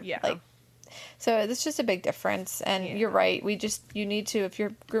the time. Yeah. Like, so it's just a big difference. And you're right. You need to, if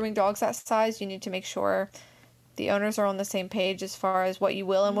you're grooming dogs that size, you need to make sure the owners are on the same page as far as what you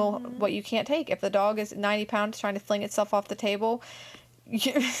will and what you can't take. If the dog is 90 pounds trying to fling itself off the table,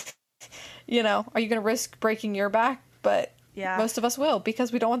 you know, are you going to risk breaking your back? But most of us will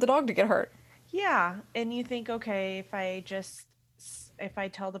because we don't want the dog to get hurt. Yeah. And you think, okay, if I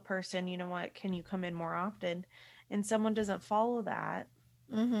tell the person, you know what, can you come in more often? And someone doesn't follow that.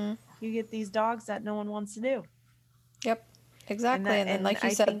 You get these dogs that no one wants to do. Yep, exactly. And then, like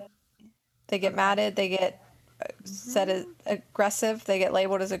you said, they get matted, they get said as aggressive, they get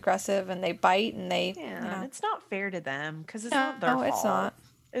labeled as aggressive, and they bite, and they. Yeah, you know. It's not fair to them because it's not their fault. It's not.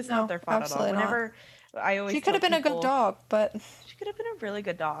 It's not their fault at all. Whenever I always, she could have been a good dog, but she could have been a really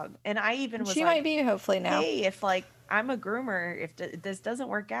good dog. And I even was. She might be hopefully now. Hey, if like I'm a groomer, if this doesn't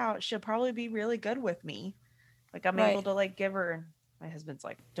work out, she'll probably be really good with me. Like I'm able to like give her. My husband's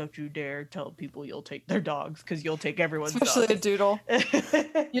like, don't you dare tell people you'll take their dogs because you'll take everyone's especially dogs. A doodle.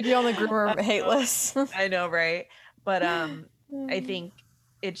 You'd be on the groomer hate list. I know, right? But I think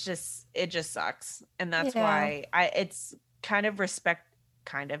it just sucks, and that's why it's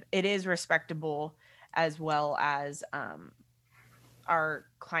it is respectable as well as our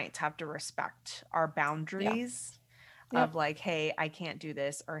clients have to respect our boundaries of like, hey, I can't do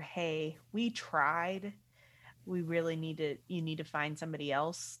this, or hey, we tried. we really you need to find somebody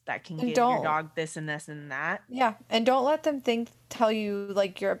else that can And give your don't. dog this and this and that. Yeah, and don't let them tell you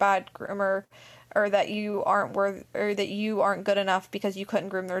like you're a bad groomer or that you aren't worth or that you aren't good enough because you couldn't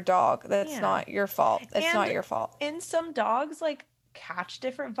groom their dog. That's not your fault. It's not your fault. And some dogs like catch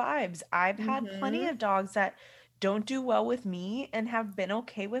different vibes. I've had plenty of dogs that don't do well with me and have been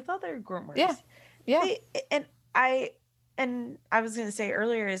okay with other groomers. Yeah. Yeah. And I was going to say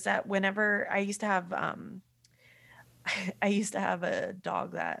earlier is that whenever I used to have a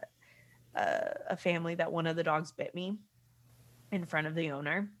dog that a family that one of the dogs bit me in front of the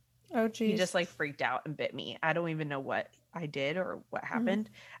owner. Oh, geez. He just like freaked out and bit me. I don't even know what I did or what happened.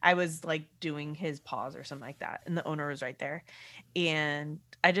 I was like doing his paws or something like that. And the owner was right there. And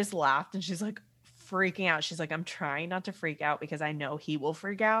I just laughed and she's like freaking out. She's like, I'm trying not to freak out because I know he will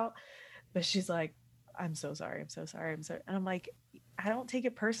freak out. But she's like, I'm so sorry. I'm so sorry. I'm sorry. And I'm like, I don't take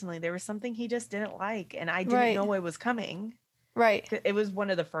it personally. There was something he just didn't like. And I didn't know it was coming. Right. It was one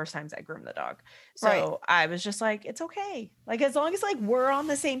of the first times I groomed the dog. So I was just like, it's okay. Like, as long as like we're on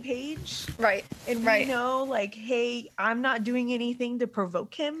the same page. Right. And we know like, hey, I'm not doing anything to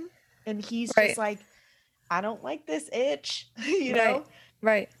provoke him. And he's just like, I don't like this itch, you know?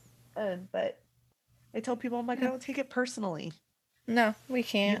 Right. But I tell people, I'm like, I don't take it personally. No, we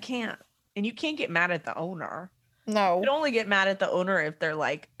can't. You can't. And you can't get mad at the owner. No. You can only get mad at the owner if they're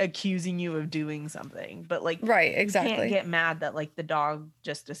like accusing you of doing something. But like, exactly. You can't get mad that like the dog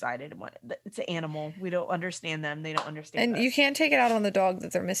just decided it's an animal. We don't understand them. They don't understand. And you can't take it out on the dog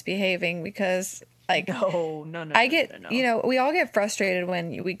that they're misbehaving because like no. I get you know, we all get frustrated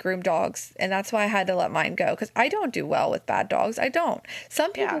when we groom dogs, and that's why I had to let mine go because I don't do well with bad dogs. I don't.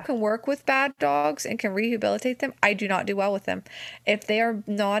 Some people can work with bad dogs and can rehabilitate them. I do not do well with them. If they are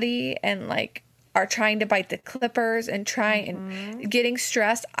naughty and like are trying to bite the clippers and and getting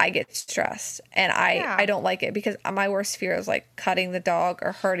stressed, I get stressed and I don't like it because my worst fear is like cutting the dog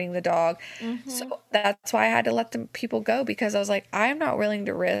or hurting the dog. So that's why I had to let the people go because I was like, I'm not willing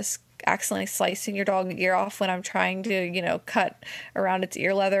to risk accidentally slicing your dog ear off when I'm trying to, you know, cut around its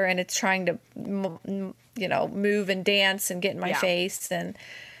ear leather and it's trying to, you know, move and dance and get in my face and,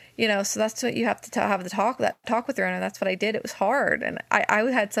 you know, so that's what you have to have the talk with her, and that's what I did. It was hard, and I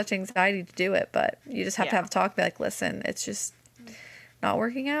had such anxiety to do it, but you just have to have a talk. Be like, listen, it's just not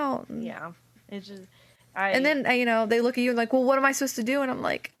working out. It's just. And then you know they look at you and like, well, what am I supposed to do? And I'm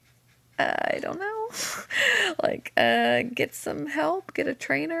like, I don't know. Like, get some help, get a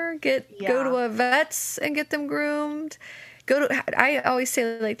trainer, go to a vet's and get them groomed. I always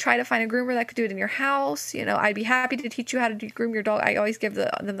say, like, try to find a groomer that could do it in your house. You know, I'd be happy to teach you how to groom your dog. I always give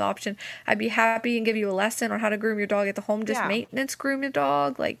them the option. I'd be happy and give you a lesson on how to groom your dog at the home. Just maintenance groom your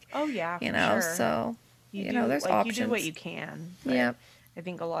dog. Like, you know, so, you know, there's options. You do what you can. Yeah. I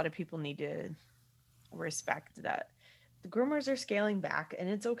think a lot of people need to respect that the groomers are scaling back, and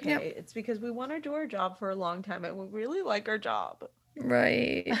it's okay. Yep. It's because we want to do our job for a long time, and we really like our job.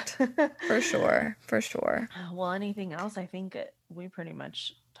 Right. For sure. Well, anything else? I think we pretty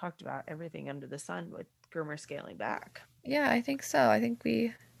much talked about everything under the sun with groomer scaling back. Yeah, I think so. I think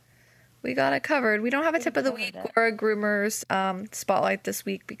we got it covered. We don't have a tip of the week or a groomer's spotlight this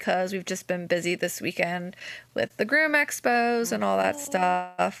week because we've just been busy this weekend with the groom expos and all that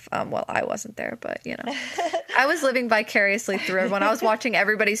stuff. Well, I wasn't there, but you know, I was living vicariously through everyone. I was watching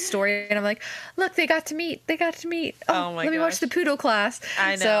everybody's story and I'm like, look, they got to meet. Oh, let me watch the poodle class.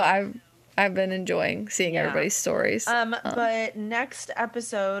 I know. So I've been enjoying seeing everybody's stories. But next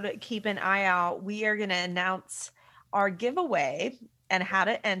episode, keep an eye out. We are going to announce our giveaway and how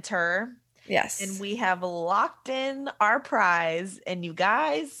to enter. Yes. And we have locked in our prize. And you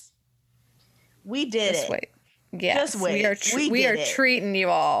guys, we did Just it. Wait. Yes. Just wait. We are treating you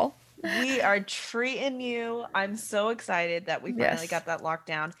all. We are treating you. I'm so excited that we finally got that locked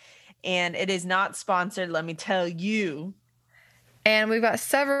down. And it is not sponsored, let me tell you. And we've got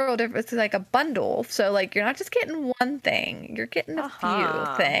several different, it's like a bundle. So, like, you're not just getting one thing, you're getting a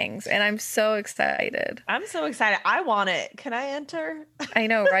few things. And I'm so excited. I'm so excited. I want it. Can I enter? I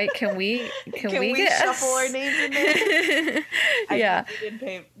know, right? Can we shuffle our names in there? Yeah.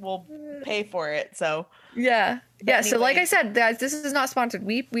 We'll pay for it. So, yeah. But yeah. anyway. So, like I said, guys, this is not sponsored.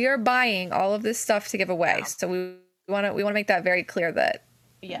 We are buying all of this stuff to give away. Yeah. So, we want to make that very clear that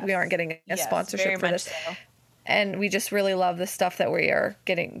we aren't getting a sponsorship for this. So. And we just really love the stuff that we are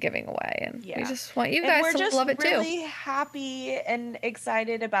giving away. And we just want you guys to love it too. We're just really happy and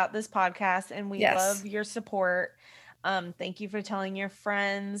excited about this podcast. And we love your support. Thank you for telling your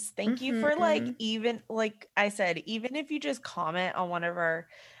friends. Thank you for even like I said, even if you just comment on one of our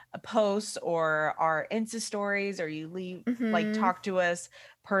posts or our Insta stories or you leave like talk to us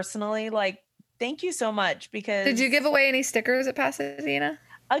personally, like thank you so much because Did you give away any stickers at Pasadena?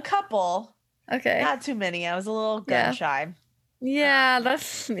 a couple. Okay. Not too many. I was a little gun shy. Yeah,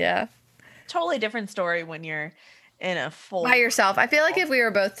 Totally different story when you're in a full by yourself. I feel like if we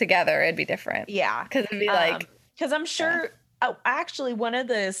were both together, it'd be different. Yeah. Because it'd be like, because I'm sure actually one of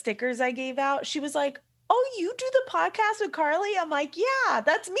the stickers I gave out, she was like, "Oh, you do the podcast with Carly?" I'm like, "Yeah,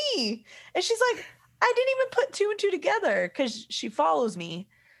 that's me." And she's like, "I didn't even put 2 and 2 together," because she follows me.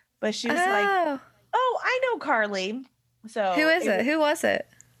 But she was like, "Oh, I know Carly." So who is it? Who was it?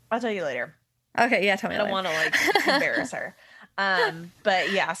 I'll tell you later. Okay, yeah, tell me. I don't want to like embarrass her.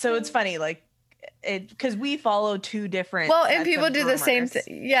 But yeah, so it's funny, like because we follow 2 different. Well, and people do the same thing.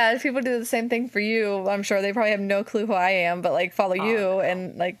 Yeah, if people do the same thing for you, I'm sure they probably have no clue who I am, but like follow you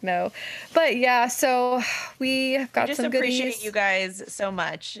and like know. But yeah, so we got some goodies. Just appreciate you guys so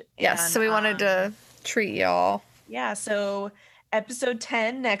much. Yes, so we wanted to treat y'all. Yeah, so episode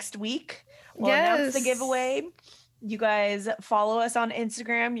 10 next week. We'll announce the giveaway. You guys follow us on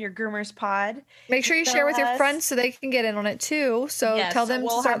Instagram, Your Groomers Pod. Make sure you share with your friends so they can get in on it too. So tell them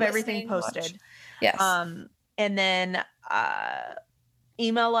we'll to start have everything posted. Yes. And then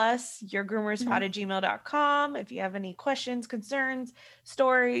email us, yourgroomerspod@gmail.com if you have any questions, concerns,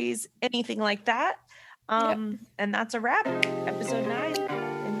 stories, anything like that. And that's a wrap. Episode 9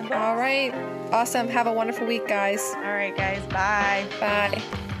 in the books. All right. Awesome. Have a wonderful week, guys. All right, guys. Bye. Bye.